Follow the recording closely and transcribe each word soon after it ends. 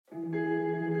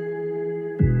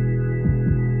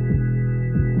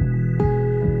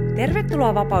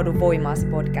Tervetuloa Vapaudu voimaasi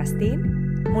podcastiin.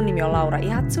 Mun nimi on Laura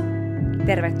Ihatsu.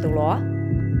 Tervetuloa.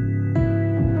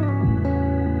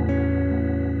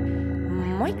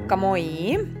 Moikka moi!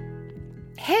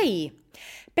 Hei!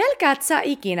 Pelkäät sä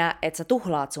ikinä, että sä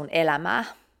tuhlaat sun elämää?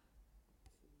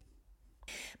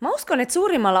 Mä uskon, että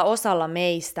suurimmalla osalla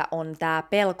meistä on tää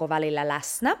pelko välillä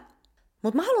läsnä.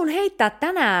 Mutta mä haluan heittää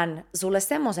tänään sulle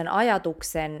semmoisen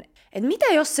ajatuksen, että mitä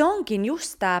jos se onkin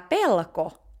just tää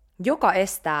pelko, joka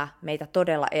estää meitä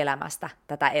todella elämästä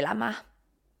tätä elämää.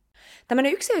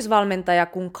 Tämmönen yksilövalmentaja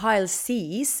kuin Kyle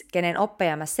Cease, kenen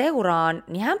oppeja mä seuraan,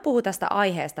 niin hän puhui tästä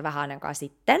aiheesta vähän aikaa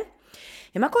sitten.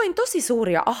 Ja mä koin tosi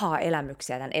suuria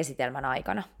aha-elämyksiä tämän esitelmän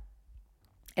aikana.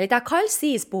 Eli tämä Kyle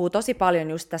Cease puhuu tosi paljon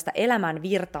just tästä elämän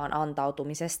virtaan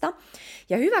antautumisesta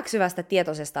ja hyväksyvästä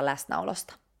tietoisesta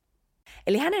läsnäolosta.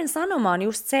 Eli hänen sanoma on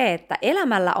just se, että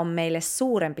elämällä on meille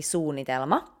suurempi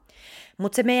suunnitelma,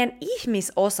 mutta se meidän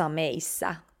ihmisosa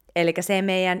meissä, eli se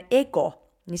meidän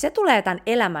ego, niin se tulee tämän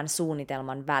elämän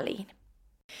suunnitelman väliin.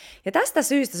 Ja tästä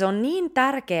syystä se on niin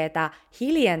tärkeää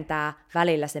hiljentää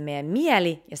välillä se meidän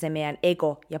mieli ja se meidän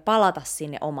ego ja palata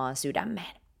sinne omaan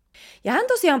sydämeen. Ja hän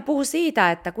tosiaan puhuu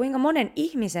siitä, että kuinka monen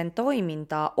ihmisen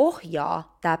toimintaa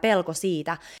ohjaa tämä pelko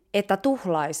siitä, että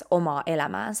tuhlaisi omaa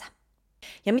elämäänsä.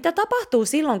 Ja mitä tapahtuu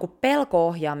silloin, kun pelko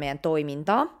ohjaa meidän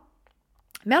toimintaa?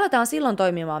 Me aletaan silloin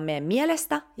toimimaan meidän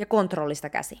mielestä ja kontrollista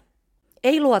käsin.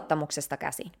 Ei luottamuksesta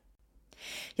käsin.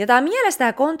 Ja tämä mielestä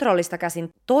ja kontrollista käsin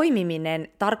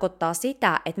toimiminen tarkoittaa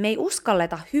sitä, että me ei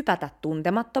uskalleta hypätä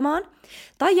tuntemattomaan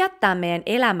tai jättää meidän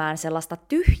elämään sellaista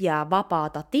tyhjää,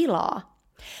 vapaata tilaa,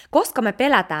 koska me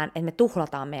pelätään, että me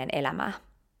tuhlataan meidän elämää.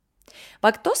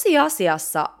 Vaikka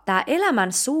tosiasiassa tämä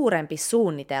elämän suurempi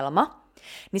suunnitelma,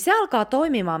 niin se alkaa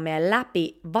toimimaan meidän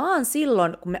läpi vaan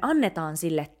silloin, kun me annetaan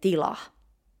sille tilaa.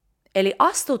 Eli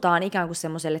astutaan ikään kuin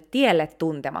semmoiselle tielle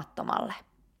tuntemattomalle.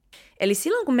 Eli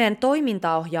silloin, kun meidän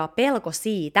toiminta ohjaa pelko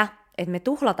siitä, että me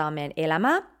tuhlataan meidän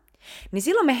elämää, niin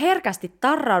silloin me herkästi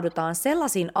tarraudutaan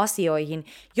sellaisiin asioihin,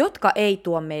 jotka ei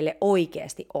tuo meille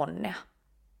oikeasti onnea.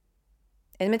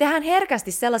 Eli me tehdään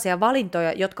herkästi sellaisia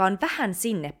valintoja, jotka on vähän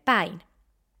sinne päin.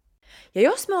 Ja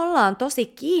jos me ollaan tosi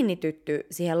kiinnitytty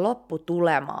siihen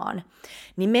lopputulemaan,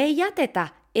 niin me ei jätetä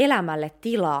elämälle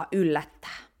tilaa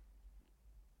yllättää.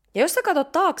 Ja jos sä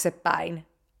katsot taaksepäin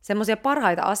semmoisia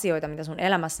parhaita asioita, mitä sun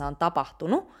elämässä on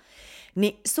tapahtunut,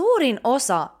 niin suurin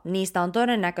osa niistä on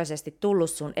todennäköisesti tullut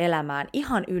sun elämään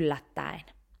ihan yllättäen.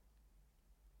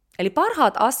 Eli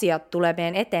parhaat asiat tulee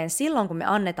meidän eteen silloin, kun me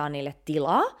annetaan niille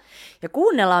tilaa ja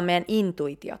kuunnellaan meidän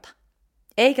intuitiota,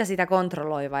 eikä sitä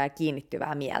kontrolloivaa ja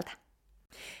kiinnittyvää mieltä.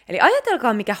 Eli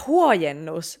ajatelkaa, mikä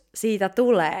huojennus siitä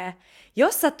tulee,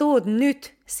 jos sä tuut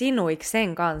nyt sinuiksi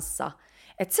sen kanssa,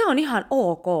 että se on ihan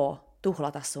ok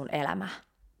tuhlata sun elämää.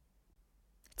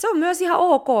 Se on myös ihan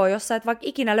ok, jos sä et vaikka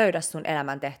ikinä löydä sun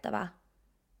elämän tehtävää.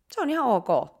 Se on ihan ok.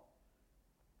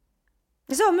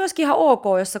 Ja se on myöskin ihan ok,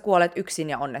 jos sä kuolet yksin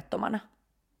ja onnettomana.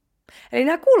 Eli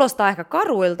nämä kuulostaa ehkä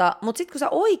karuilta, mutta sit kun sä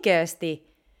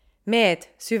oikeesti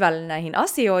meet syvälle näihin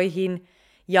asioihin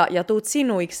ja tuut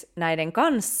sinuiksi näiden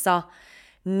kanssa,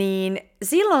 niin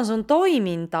silloin sun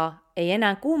toiminta ei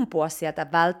enää kumpua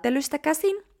sieltä välttelystä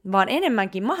käsin, vaan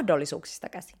enemmänkin mahdollisuuksista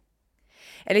käsin.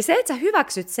 Eli se, että sä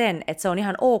hyväksyt sen, että se on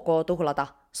ihan ok tuhlata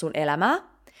sun elämää,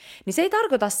 niin se ei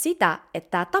tarkoita sitä, että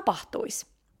tämä tapahtuisi.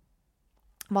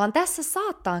 Vaan tässä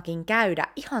saattaakin käydä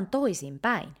ihan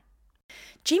toisinpäin.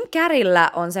 Jim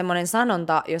Carreyllä on semmoinen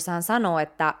sanonta, jossa hän sanoo,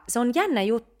 että se on jännä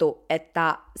juttu,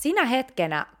 että sinä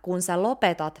hetkenä, kun sä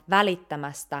lopetat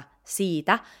välittämästä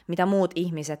siitä, mitä muut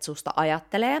ihmiset susta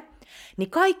ajattelee, niin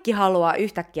kaikki haluaa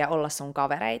yhtäkkiä olla sun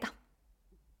kavereita.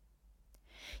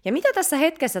 Ja mitä tässä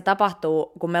hetkessä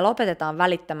tapahtuu, kun me lopetetaan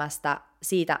välittämästä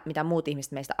siitä, mitä muut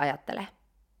ihmiset meistä ajattelee?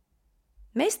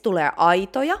 Meistä tulee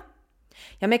aitoja,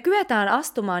 ja me kyetään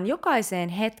astumaan jokaiseen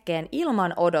hetkeen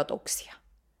ilman odotuksia.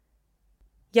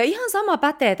 Ja ihan sama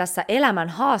pätee tässä elämän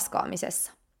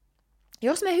haaskaamisessa.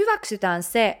 Jos me hyväksytään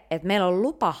se, että meillä on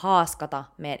lupa haaskata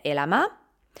meidän elämää,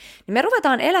 niin me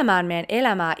ruvetaan elämään meidän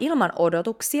elämää ilman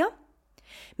odotuksia,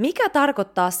 mikä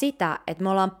tarkoittaa sitä, että me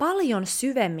ollaan paljon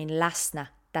syvemmin läsnä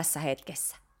tässä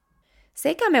hetkessä.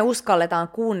 Sekä me uskalletaan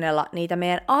kuunnella niitä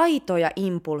meidän aitoja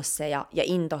impulsseja ja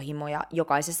intohimoja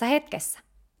jokaisessa hetkessä.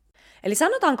 Eli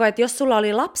sanotaanko, että jos sulla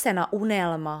oli lapsena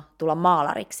unelma tulla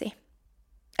maalariksi,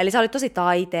 eli sä olit tosi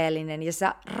taiteellinen ja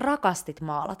sä rakastit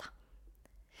maalata.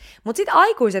 Mutta sitten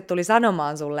aikuiset tuli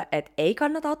sanomaan sulle, että ei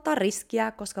kannata ottaa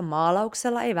riskiä, koska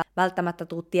maalauksella ei välttämättä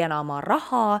tule tienaamaan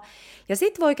rahaa, ja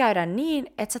sit voi käydä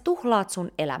niin, että sä tuhlaat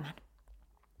sun elämän.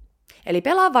 Eli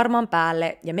pelaa varmaan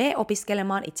päälle ja mene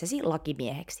opiskelemaan itsesi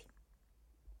lakimieheksi.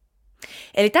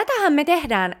 Eli tätähän me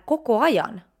tehdään koko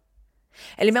ajan.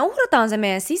 Eli me uhrataan se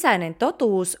meidän sisäinen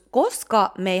totuus,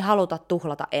 koska me ei haluta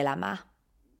tuhlata elämää.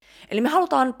 Eli me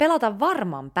halutaan pelata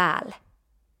varman päälle.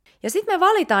 Ja sitten me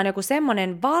valitaan joku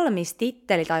semmoinen valmis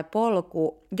titteli tai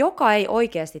polku, joka ei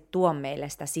oikeasti tuo meille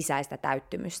sitä sisäistä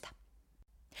täyttymystä.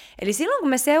 Eli silloin kun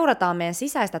me seurataan meidän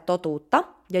sisäistä totuutta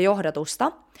ja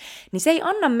johdatusta, niin se ei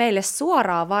anna meille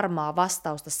suoraa varmaa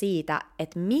vastausta siitä,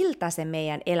 että miltä se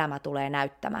meidän elämä tulee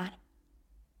näyttämään.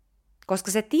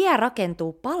 Koska se tie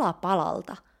rakentuu pala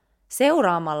palalta,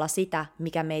 seuraamalla sitä,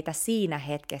 mikä meitä siinä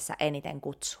hetkessä eniten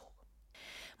kutsuu.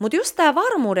 Mutta just tämä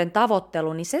varmuuden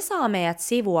tavoittelu, niin se saa meidät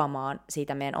sivuamaan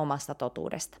siitä meidän omasta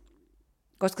totuudesta.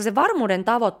 Koska se varmuuden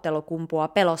tavoittelu kumpuaa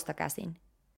pelosta käsin.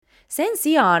 Sen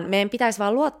sijaan meidän pitäisi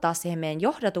vaan luottaa siihen meidän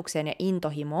johdatukseen ja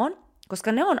intohimoon,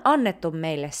 koska ne on annettu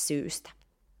meille syystä.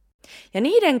 Ja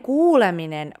niiden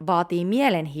kuuleminen vaatii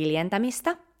mielen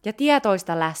hiljentämistä ja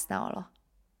tietoista läsnäoloa.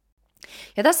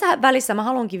 Ja tässä välissä mä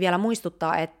haluankin vielä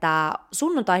muistuttaa, että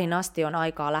sunnuntaihin asti on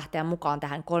aikaa lähteä mukaan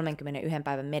tähän 31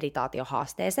 päivän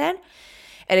meditaatiohaasteeseen.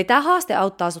 Eli tämä haaste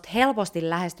auttaa sut helposti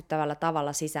lähestyttävällä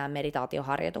tavalla sisään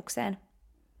meditaatioharjoitukseen.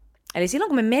 Eli silloin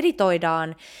kun me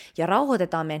meditoidaan ja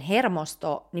rauhoitetaan meidän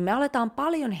hermosto, niin me aletaan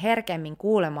paljon herkemmin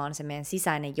kuulemaan se meidän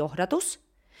sisäinen johdatus.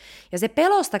 Ja se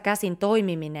pelosta käsin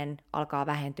toimiminen alkaa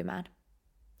vähentymään.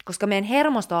 Koska meidän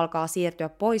hermosto alkaa siirtyä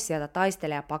pois sieltä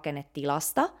taistele- ja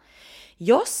pakene-tilasta,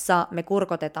 jossa me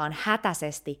kurkotetaan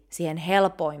hätäisesti siihen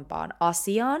helpoimpaan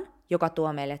asiaan, joka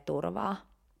tuo meille turvaa.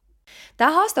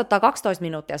 Tämä haaste ottaa 12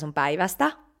 minuuttia sun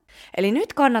päivästä, eli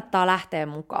nyt kannattaa lähteä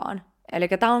mukaan. Eli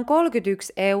tämä on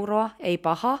 31 €, ei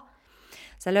paha.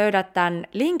 Sä löydät tämän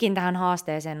linkin tähän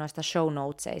haasteeseen noista show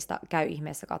notesista, käy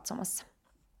ihmeessä katsomassa.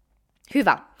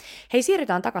 Hyvä. Hei,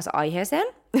 siirrytään takaisin aiheeseen.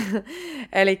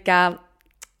 Elikkä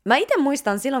mä itse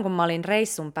muistan silloin, kun mä olin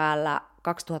reissun päällä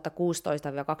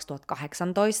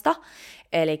 2016-2018,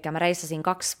 eli mä reissasin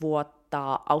 2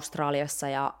 vuotta Australiassa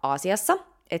ja Aasiassa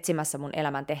etsimässä mun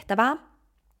elämän tehtävää.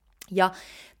 Ja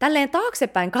tälleen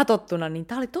taaksepäin katsottuna, niin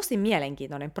tää oli tosi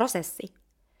mielenkiintoinen prosessi.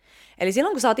 Eli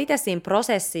silloin, kun sä oot itse siinä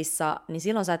prosessissa, niin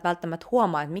silloin sä et välttämättä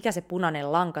huomaa, että mikä se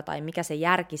punainen lanka tai mikä se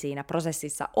järki siinä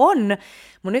prosessissa on.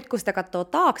 Mutta nyt kun sitä katsoo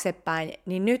taaksepäin,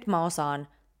 niin nyt mä osaan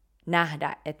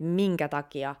nähdä, että minkä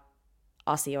takia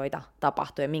asioita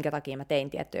tapahtui ja minkä takia mä tein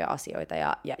tiettyjä asioita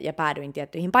ja päädyin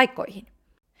tiettyihin paikkoihin.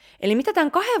 Eli mitä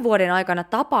tämän 2 vuoden aikana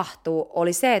tapahtui,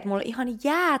 oli se, että mulla oli ihan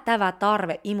jäätävä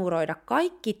tarve imuroida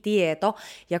kaikki tieto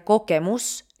ja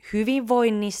kokemus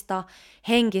hyvinvoinnista,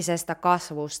 henkisestä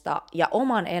kasvusta ja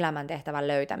oman elämäntehtävän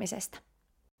löytämisestä.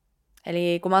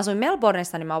 Eli kun mä asuin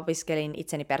Melbourneissa, niin mä opiskelin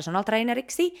itseni personal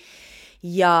traineriksi,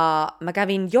 ja mä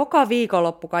kävin joka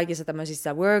viikonloppu kaikissa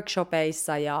tämmöisissä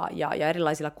workshopeissa ja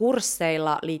erilaisilla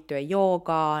kursseilla liittyen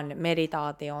joogaan,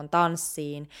 meditaatioon,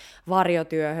 tanssiin,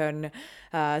 varjotyöhön,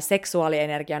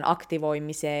 seksuaalienergian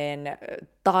aktivoimiseen,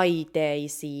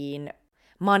 taiteisiin,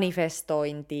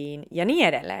 manifestointiin ja niin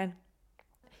edelleen.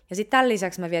 Ja sitten tämän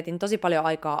lisäksi mä vietin tosi paljon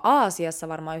aikaa Aasiassa,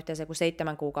 varmaan yhteensä joku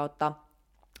 7 kuukautta,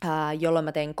 jolloin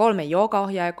mä tein 3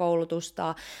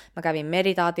 joogaohjaajakoulutusta, mä kävin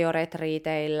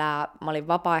meditaatioretriiteillä, mä olin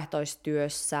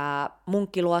vapaaehtoistyössä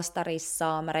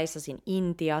munkkiluostarissa, mä reissasin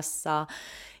Intiassa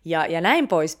ja näin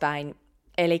poispäin.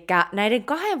 Eli näiden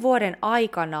 2 vuoden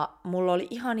aikana mulla oli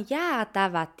ihan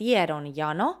jäätävä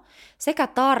tiedonjano sekä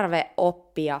tarve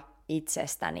oppia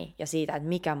itsestäni ja siitä, että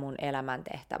mikä mun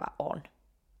elämäntehtävä on.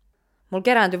 Mulla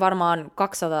kerääntyi varmaan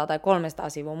 200 tai 300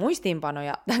 sivua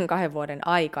muistiinpanoja tämän 2 vuoden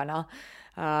aikana,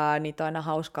 niitä on aina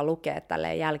hauska lukea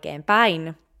tälleen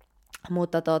jälkeenpäin.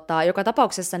 Mutta joka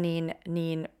tapauksessa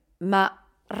niin mä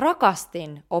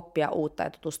rakastin oppia uutta ja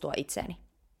tutustua itseeni.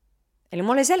 Eli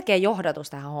mulla oli selkeä johdatus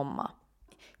tähän hommaan.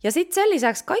 Ja sitten sen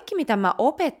lisäksi kaikki, mitä mä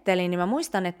opettelin, niin mä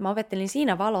muistan, että mä opettelin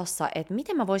siinä valossa, että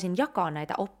miten mä voisin jakaa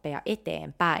näitä oppeja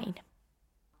eteenpäin.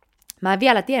 Mä en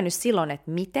vielä tiennyt silloin,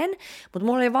 että miten, mutta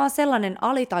mulla oli vaan sellainen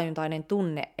alitajuntainen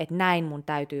tunne, että näin mun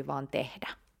täytyy vaan tehdä.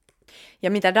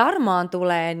 Ja mitä dharmaan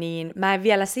tulee, niin mä en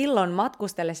vielä silloin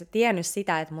matkustellessa tiennyt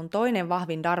sitä, että mun toinen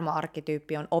vahvin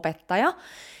dharma-arkkityyppi on opettaja.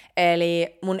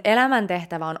 Eli mun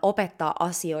elämäntehtävä on opettaa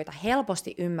asioita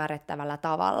helposti ymmärrettävällä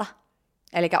tavalla.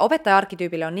 Eli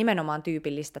opettaja-arkkityypille on nimenomaan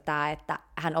tyypillistä tämä, että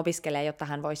hän opiskelee, jotta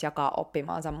hän voisi jakaa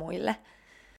oppimaansa muille.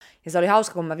 Ja se oli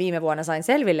hauska, kun mä viime vuonna sain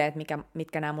selville, että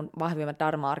mitkä nämä mun vahvimmat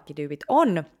dharma-arkkityypit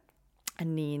on,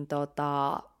 niin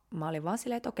mä olin vaan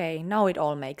silleen, että okei, now it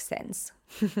all makes sense.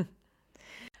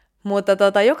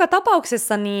 Mutta joka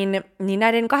tapauksessa niin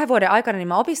näiden 2 vuoden aikana niin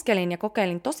mä opiskelin ja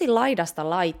kokeilin tosi laidasta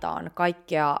laitaan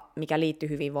kaikkea, mikä liittyy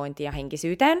hyvinvointiin ja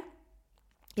henkisyyteen.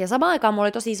 Ja samaan aikaan mulla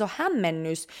oli tosi iso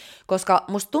hämmennys, koska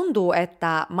musta tuntuu,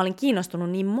 että mä olin kiinnostunut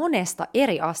niin monesta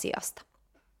eri asiasta.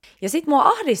 Ja sit mua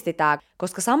ahdisti tää,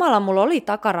 koska samalla mulla oli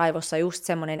takaraivossa just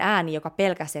semmonen ääni, joka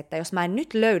pelkäsi, että jos mä en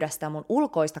nyt löydä sitä mun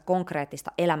ulkoista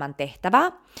konkreettista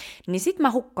elämäntehtävää, niin sit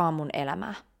mä hukkaan mun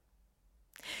elämää.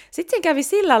 Sitten siinä kävi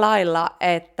sillä lailla,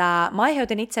 että mä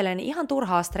aiheutin itselleni ihan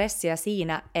turhaa stressiä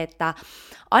siinä, että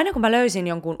aina kun mä löysin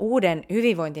jonkun uuden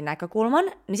hyvinvointinäkökulman,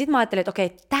 niin sit mä ajattelin, että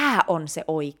okei, tää on se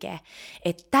oikee.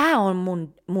 Että tää on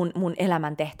mun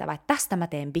elämäntehtävä, että tästä mä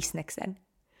teen bisneksen.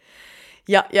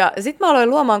 Ja sit mä aloin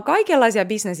luomaan kaikenlaisia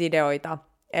bisnesideoita.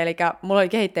 Eli mulla oli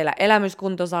kehitteillä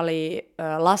elämyskuntosali,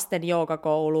 lasten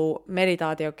joogakoulu,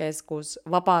 meditaatiokeskus,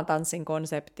 vapaan tanssin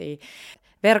konsepti,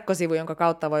 verkkosivu, jonka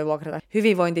kautta voi vuokrata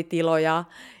hyvinvointitiloja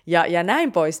ja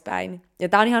näin poispäin. Ja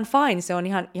tää on ihan fine, se on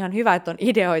ihan hyvä, että on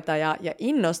ideoita ja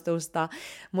innostusta,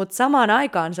 mutta samaan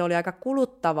aikaan se oli aika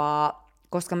kuluttavaa,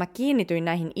 koska mä kiinnityin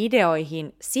näihin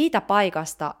ideoihin siitä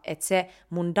paikasta, että se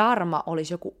mun dharma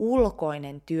olisi joku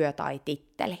ulkoinen työ tai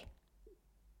titteli.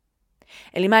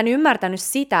 Eli mä en ymmärtänyt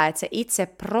sitä, että se itse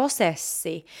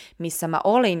prosessi, missä mä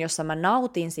olin, jossa mä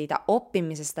nautin siitä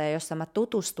oppimisesta ja jossa mä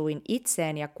tutustuin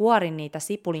itseen ja kuorin niitä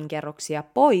sipulinkerroksia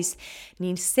pois,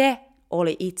 niin se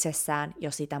oli itsessään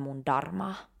jo sitä mun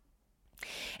dharmaa.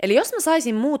 Eli jos mä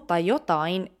saisin muuttaa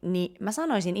jotain, niin mä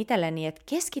sanoisin itselleni, että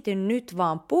keskityn nyt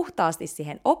vaan puhtaasti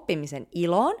siihen oppimisen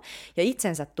iloon ja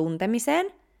itsensä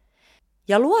tuntemiseen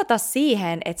ja luota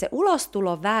siihen, että se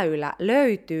ulostuloväylä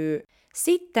löytyy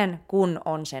sitten, kun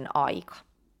on sen aika.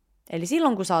 Eli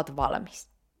silloin, kun sä oot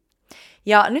valmis.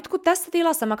 Ja nyt kun tässä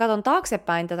tilassa mä katson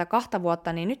taaksepäin tätä 2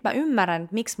 vuotta, niin nyt mä ymmärrän,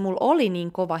 että miksi mulla oli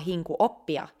niin kova hinku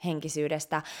oppia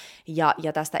henkisyydestä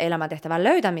ja tästä elämäntehtävän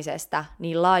löytämisestä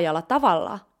niin laajalla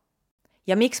tavalla.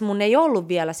 Ja miksi mun ei ollut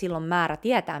vielä silloin määrä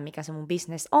tietää, mikä se mun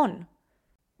business on.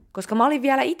 Koska mä olin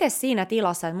vielä itse siinä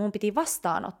tilassa, että mun piti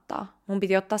vastaanottaa, mun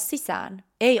piti ottaa sisään,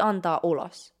 ei antaa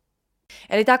ulos.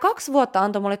 Eli tämä 2 vuotta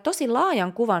antoi mulle tosi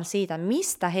laajan kuvan siitä,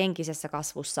 mistä henkisessä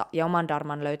kasvussa ja oman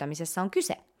dharman löytämisessä on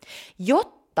kyse,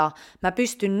 jotta mä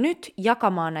pystyn nyt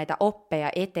jakamaan näitä oppeja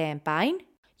eteenpäin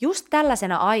just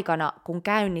tällaisena aikana, kun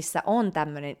käynnissä on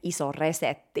tämmöinen iso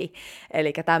resetti,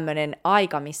 eli tämmöinen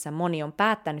aika, missä moni on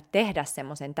päättänyt tehdä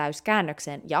semmoisen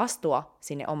täyskäännöksen ja astua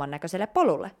sinne oman näköiselle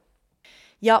polulle.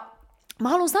 Ja mä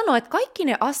haluan sanoa, että kaikki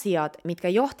ne asiat, mitkä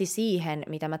johti siihen,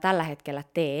 mitä mä tällä hetkellä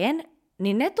teen,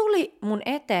 niin ne tuli mun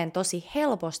eteen tosi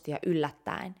helposti ja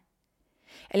yllättäen.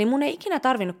 Eli mun ei ikinä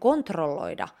tarvinnut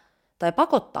kontrolloida tai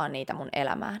pakottaa niitä mun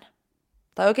elämään.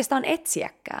 Tai oikeastaan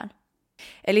etsiäkään.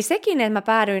 Eli sekin, että mä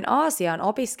päädyin Aasiaan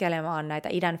opiskelemaan näitä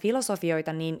idän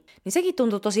filosofioita, niin sekin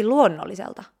tuntui tosi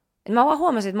luonnolliselta. Et mä vaan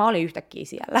huomasin, että mä olin yhtäkkiä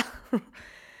siellä.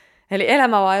 Eli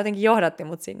elämä vaan jotenkin johdatti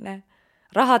mut sinne.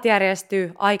 Rahat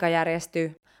järjestyy, aika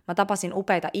järjestyy. Mä tapasin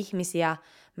upeita ihmisiä,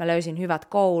 mä löysin hyvät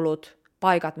koulut,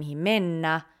 paikat mihin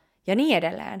mennä ja niin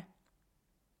edelleen.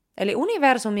 Eli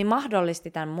universumi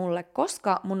mahdollisti tämän mulle,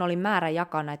 koska mun oli määrä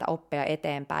jakaa näitä oppeja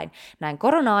eteenpäin näin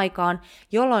korona-aikaan,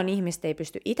 jolloin ihmiset ei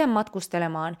pysty itse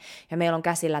matkustelemaan ja meillä on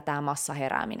käsillä tämä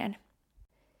massaherääminen.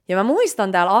 Ja mä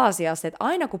muistan täällä Aasiassa, että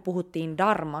aina kun puhuttiin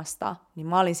dharmasta, niin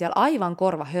mä olin siellä aivan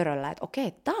korva höröllä, että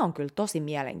okei, tää on kyllä tosi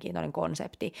mielenkiintoinen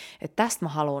konsepti, että tästä mä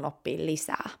haluan oppia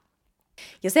lisää.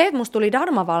 Ja se, että musta tuli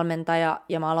dharma-valmentaja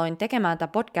ja mä aloin tekemään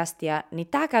tätä podcastia, niin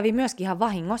tää kävi myöskin ihan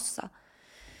vahingossa.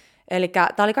 Eli tää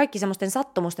oli kaikki semmoisten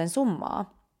sattumusten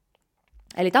summaa.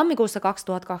 Eli tammikuussa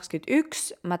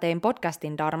 2021 mä tein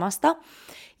podcastin dharmasta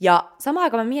ja samaan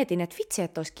aikaan mä mietin, että vitsi,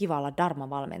 että olisi kiva olla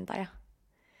dharma-valmentaja.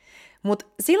 Mutta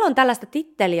silloin tällaista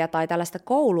titteliä tai tällaista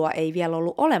koulua ei vielä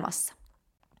ollut olemassa.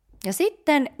 Ja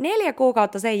sitten 4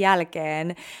 kuukautta sen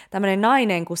jälkeen tämmöinen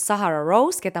nainen kuin Sahara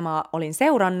Rose, ketä mä olin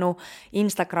seurannut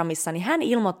Instagramissa, niin hän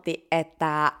ilmoitti,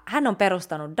 että hän on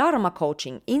perustanut Dharma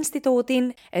Coaching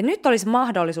Instituutin, että nyt olisi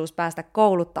mahdollisuus päästä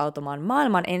kouluttautumaan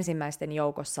maailman ensimmäisten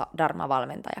joukossa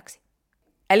Dharma-valmentajaksi.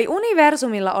 Eli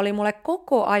universumilla oli mulle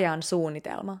koko ajan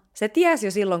suunnitelma. Se tiesi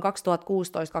jo silloin 2016-2018,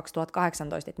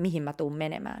 että mihin mä tuun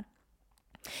menemään.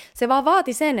 Se vaan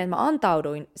vaati sen, että mä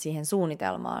antauduin siihen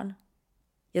suunnitelmaan.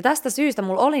 Ja tästä syystä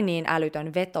mulla oli niin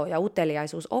älytön veto ja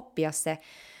uteliaisuus oppia se,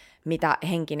 mitä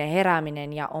henkinen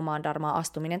herääminen ja omaan dharmaan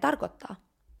astuminen tarkoittaa.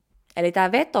 Eli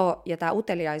tämä veto ja tämä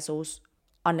uteliaisuus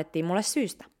annettiin mulle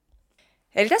syystä.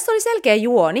 Eli tässä oli selkeä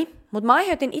juoni, mutta mä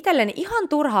aiheutin itselleni ihan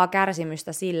turhaa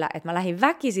kärsimystä sillä, että mä lähdin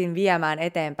väkisin viemään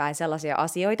eteenpäin sellaisia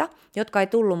asioita, jotka ei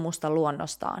tullut musta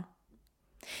luonnostaan.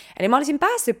 Eli mä olisin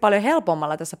päässyt paljon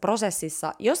helpommalla tässä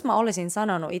prosessissa, jos mä olisin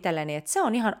sanonut itselleni, että se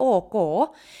on ihan ok,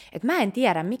 että mä en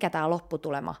tiedä, mikä tää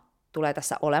lopputulema tulee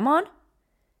tässä olemaan.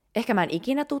 Ehkä mä en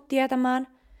ikinä tule tietämään,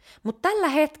 Mutta tällä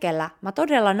hetkellä mä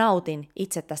todella nautin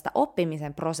itse tästä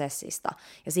oppimisen prosessista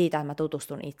ja siitä, että mä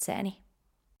tutustun itseeni.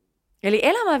 Eli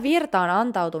elämän virtaan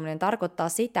antautuminen tarkoittaa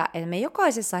sitä, että me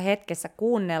jokaisessa hetkessä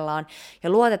kuunnellaan ja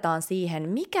luotetaan siihen,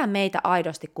 mikä meitä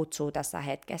aidosti kutsuu tässä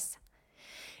hetkessä.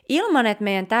 Ilman, että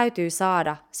meidän täytyy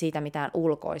saada siitä mitään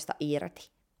ulkoista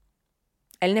irti.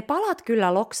 Eli ne palat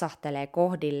kyllä loksahtelee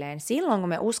kohdilleen silloin, kun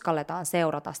me uskalletaan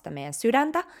seurata sitä meidän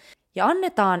sydäntä ja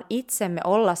annetaan itsemme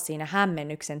olla siinä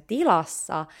hämmennyksen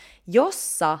tilassa,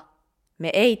 jossa me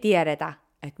ei tiedetä,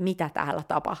 että mitä täällä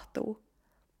tapahtuu.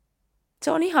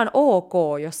 Se on ihan ok,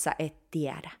 jos sä et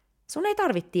tiedä. Sun ei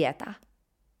tarvitse tietää.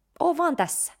 Oo vaan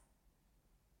tässä.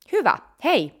 Hyvä.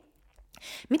 Hei,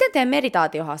 miten teidän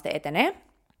meditaatiohaaste etenee?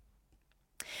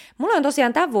 Mulla on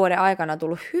tosiaan tämän vuoden aikana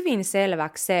tullut hyvin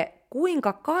selväksi se,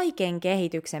 kuinka kaiken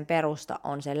kehityksen perusta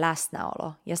on se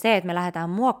läsnäolo ja se, että me lähdetään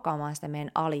muokkaamaan sitä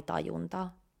meidän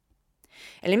alitajuntaa.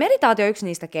 Eli meditaatio on yksi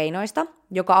niistä keinoista,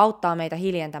 joka auttaa meitä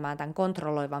hiljentämään tämän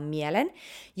kontrolloivan mielen,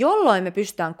 jolloin me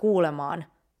pystytään kuulemaan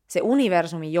se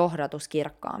universumin johdatus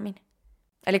kirkkaammin.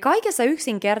 Eli kaikessa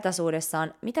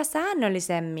yksinkertaisuudessaan, mitä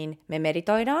säännöllisemmin me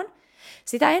meditoidaan,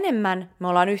 sitä enemmän me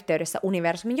ollaan yhteydessä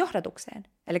universumin johdatukseen.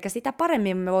 Eli sitä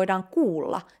paremmin me voidaan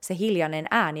kuulla se hiljainen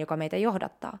ääni, joka meitä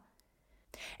johdattaa.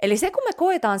 Eli se, kun me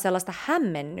koetaan sellaista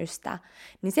hämmennystä,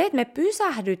 niin se, että me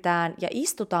pysähdytään ja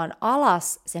istutaan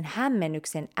alas sen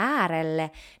hämmennyksen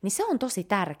äärelle, niin se on tosi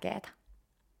tärkeää.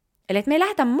 Eli että me ei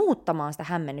lähdetä muuttamaan sitä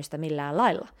hämmennystä millään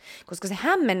lailla, koska se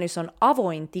hämmennys on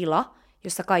avoin tila,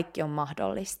 jossa kaikki on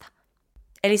mahdollista.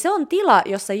 Eli se on tila,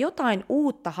 jossa jotain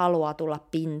uutta haluaa tulla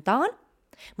pintaan,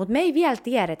 mutta me ei vielä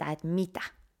tiedetä, että mitä.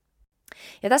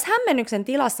 Ja tässä hämmennyksen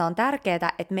tilassa on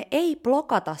tärkeää, että me ei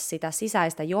blokata sitä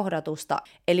sisäistä johdatusta,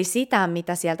 eli sitä,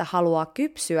 mitä sieltä haluaa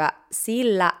kypsyä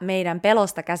sillä meidän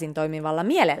pelosta käsin toimivalla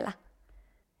mielellä.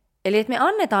 Eli että me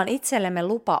annetaan itsellemme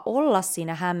lupa olla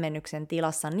siinä hämmennyksen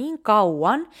tilassa niin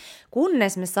kauan,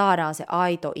 kunnes me saadaan se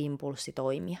aito impulssi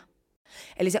toimia.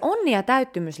 Eli se onni ja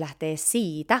täyttymys lähtee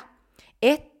siitä,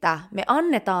 että me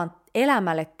annetaan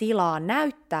elämälle tilaa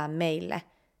näyttää meille,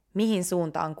 mihin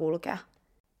suuntaan kulkea.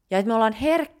 Ja että me ollaan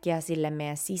herkkiä sille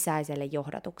meidän sisäiselle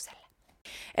johdatukselle.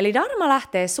 Eli dharma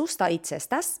lähtee susta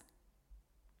itsestäsi.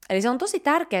 Eli se on tosi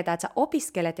tärkeää, että sä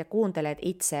opiskelet ja kuuntelet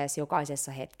itseesi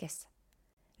jokaisessa hetkessä.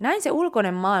 Näin se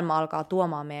ulkoinen maailma alkaa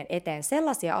tuomaan meidän eteen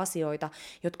sellaisia asioita,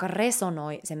 jotka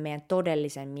resonoi sen meidän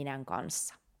todellisen minän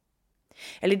kanssa.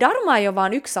 Eli dharma ei ole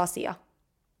vain yksi asia.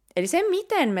 Eli se,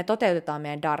 miten me toteutetaan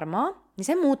meidän dharmaa, niin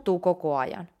se muuttuu koko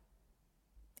ajan.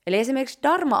 Eli esimerkiksi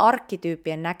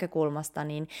dharma-arkkityyppien näkökulmasta,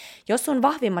 niin jos sun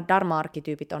vahvimmat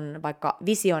dharma-arkkityypit on vaikka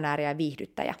visionääri ja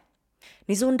viihdyttäjä,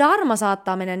 niin sun dharma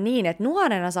saattaa mennä niin, että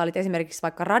nuorena sä olit esimerkiksi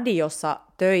vaikka radiossa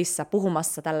töissä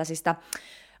puhumassa tällaisista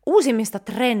uusimmista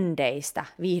trendeistä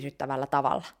viihdyttävällä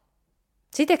tavalla.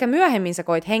 Sitten ehkä myöhemmin sä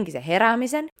koit henkisen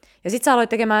heräämisen, ja sit sä aloit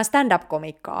tekemään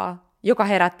stand-up-komikkaa, joka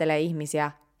herättelee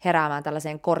ihmisiä heräämään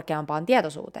tällaiseen korkeampaan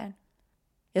tietoisuuteen.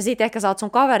 Ja sitten ehkä sä oot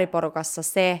sun kaveriporukassa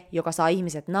se, joka saa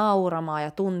ihmiset nauramaan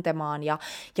ja tuntemaan ja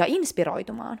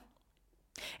inspiroitumaan.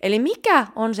 Eli mikä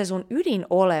on se sun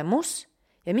ydinolemus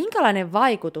ja minkälainen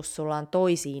vaikutus sulla on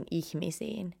toisiin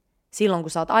ihmisiin silloin, kun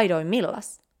sä oot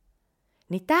aidoimmillas?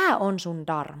 Niin tää on sun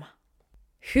dharma.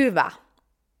 Hyvä.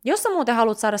 Jos sä muuten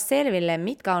haluat saada selville,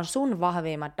 mitkä on sun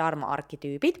vahvimmat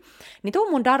dharma-arkkityypit, niin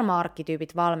tuu mun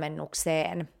dharma-arkkityypit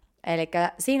valmennukseen. Eli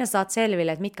siinä saat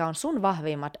selville, että mitkä on sun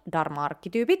vahvimmat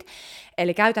dharma-arkkityypit,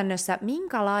 eli käytännössä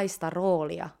minkälaista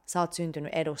roolia sä oot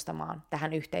syntynyt edustamaan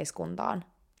tähän yhteiskuntaan,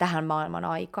 tähän maailman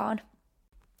aikaan.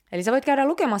 Eli sä voit käydä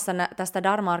lukemassa tästä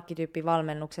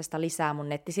dharma-arkkityyppivalmennuksesta lisää mun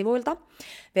nettisivuilta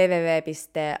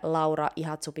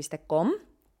www.lauraihatsu.com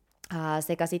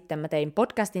sekä sitten mä tein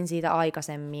podcastin siitä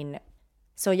aikaisemmin.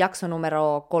 Se on jakso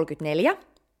numero 34.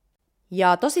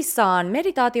 Ja tosissaan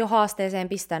meditaatiohaasteeseen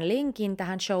pistän linkin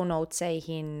tähän show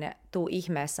notesihin, tuu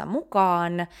ihmeessä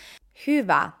mukaan.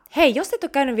 Hyvä. Hei, jos et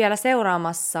ole käynyt vielä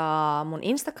seuraamassa mun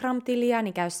Instagram-tiliä,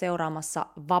 niin käy seuraamassa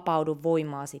Vapaudu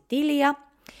voimaasi-tiliä.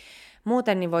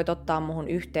 Muuten niin voit ottaa muhun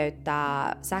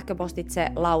yhteyttä sähköpostitse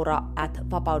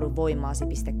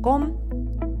laura@vapauduvoimaasi.com.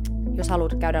 Jos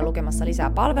haluat käydä lukemassa lisää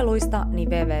palveluista, niin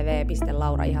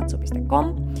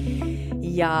www.lauraihatsu.com.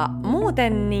 Ja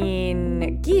muuten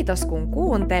niin kiitos kun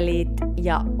kuuntelit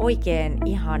ja oikein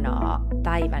ihanaa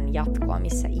päivän jatkoa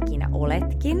missä ikinä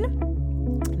oletkin.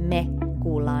 Me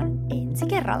kuullaan ensi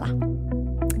kerralla.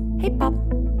 Heippa!